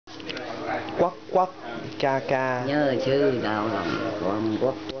quốc ca ca. Nhớ sư đau lòng con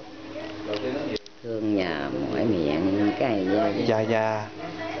quốc, thương nhà mỏi miệng cái Gia gia.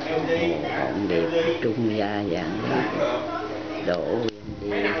 Hồn điệp trung gia dạng đổ chi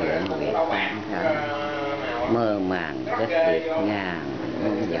thượng nguyệt tam khâm, mơ màng rất điệp ngàn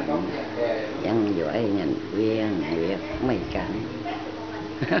muôn dặm, văn giỏi nhành viên nguyệt mấy cảnh.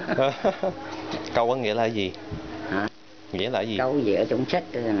 Câu có nghĩa là gì? Hả? Nghĩa là gì? Câu gì ở trong sách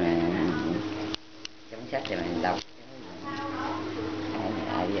đó mà trong sách thì mình đọc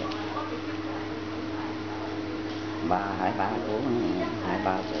ai vậy? Hai ba cuốn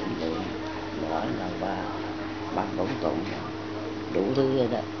tụng mỗi là ba bốn tụng đủ thứ hết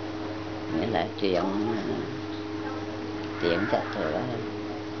đó, nghĩa là chuyện sách rồi đó,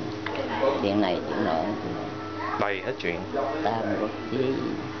 chuyện này chuyện nọ Đầy hết chuyện. tam quốc chí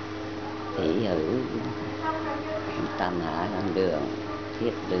thị hữu tam hạ năm đường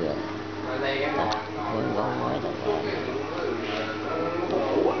thiết đường hối gói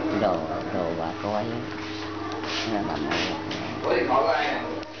đồ bà coi nó làm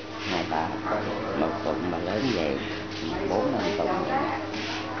hai ba một tụng mà lớn vậy, bốn năm tụng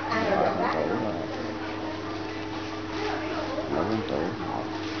bốn tủ.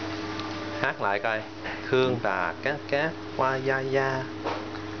 Hát lại coi. Khương tà cát qua gia gia.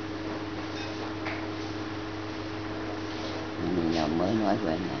 Giờ mới nói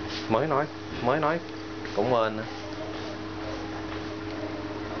quên nè. Mới nói cũng quên nè.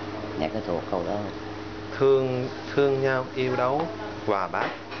 Nhạc cái thuộc câu đó. Thương nhau yêu đấu hòa bát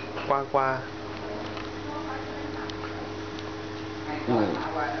qua.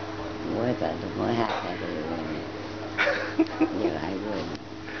 Mới cả tôi mới hát này giờ ai quên.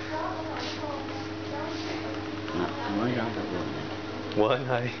 Mới đó tôi quên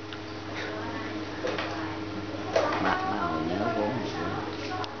thôi. Bà hồi nhớ vốn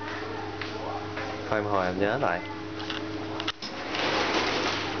Thôi một hồi em nhớ lại.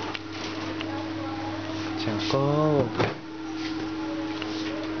 Chào cô.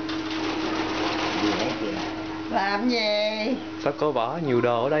 gì đấy kìa. Làm gì? Sao cô bỏ nhiều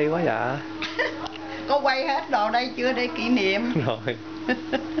đồ ở đây quá vậy? Có quay hết đồ đây chưa để kỷ niệm? Rồi.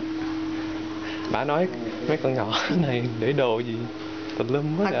 Bà nói mấy con nhỏ này để đồ gì tùm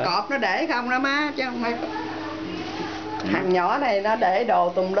lum quá vậy? Thằng cọp nó để không đó má, chứ không phải thằng nhỏ này nó để đồ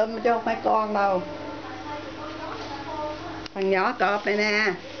tùm lum chứ không phải con đâu. Thằng nhỏ cọp này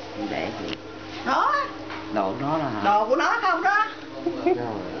nè. Để gì? Đó. Đồ nó là đồ của nó không đó.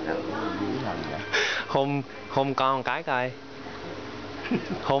 Hôn con cái coi.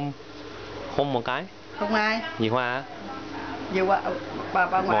 Hôn một cái. Không ai. Dì Hoa á? Dì Hoa,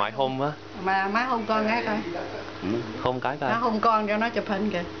 bà ngoại hôn á. Mà má hôn con gái coi. Hôn cái coi. Má hôn con cho nó chụp hình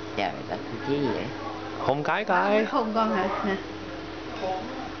kìa. Trời đất chí vậy. Hôn cái coi. Hôn con hả? Nè.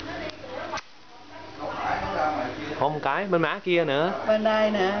 Hôn cái bên má kia nữa. Bên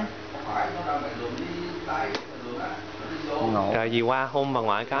đây nè. Rồi dì Hoa hôn bà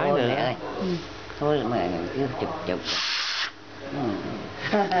ngoại cái thôi nữa. Mẹ ơi. Thôi mà cứ chụp.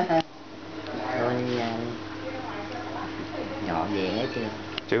 Thôi nhỏ về hết chưa?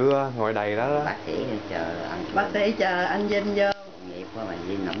 Chưa, ngồi đầy đó đó. Bác sĩ chờ anh. Bác sĩ chờ anh Vinh vô. Nghiệp quá mà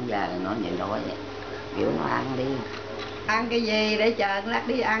Vinh nóng ra là nói vậy đó vậy. Kiểu nó ăn đi. Ăn cái gì để chờ lát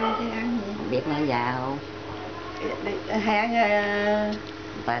đi ăn chứ ăn gì? Không biết nó già không? Hẹn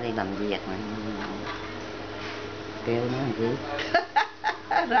người ta đi làm việc mà kêu nó làm gì?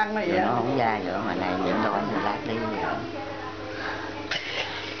 Răng này vậy? Nó không ra rồi mà này nhịn đói thì lát đi rồi.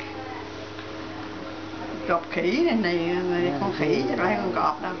 Cọp khỉ này con khỉ chứ phải con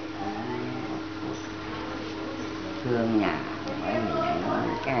cọp đâu. Thương nhà bởi miệng nó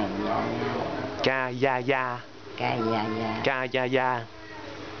Ca gia gia. Ca gia gia.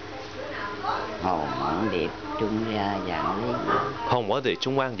 Hồn mẫn điệp trung ra dạng lý. Hồn mở điệp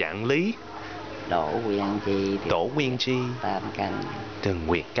trung quan dạng lý. Đổ nguyên chi tam canh. Từng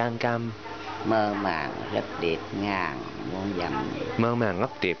nguyệt can cam. Mơ màng rất điệp ngàn muôn dặm. Mơ màng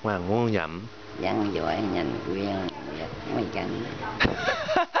rất điệp ngàn muôn dặm. Văn giỏi nhành quyên mấy cảnh.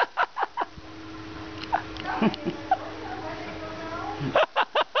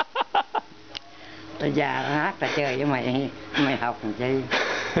 Tôi già nó hát ta chơi với mày học làm chi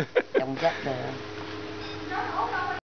trong sách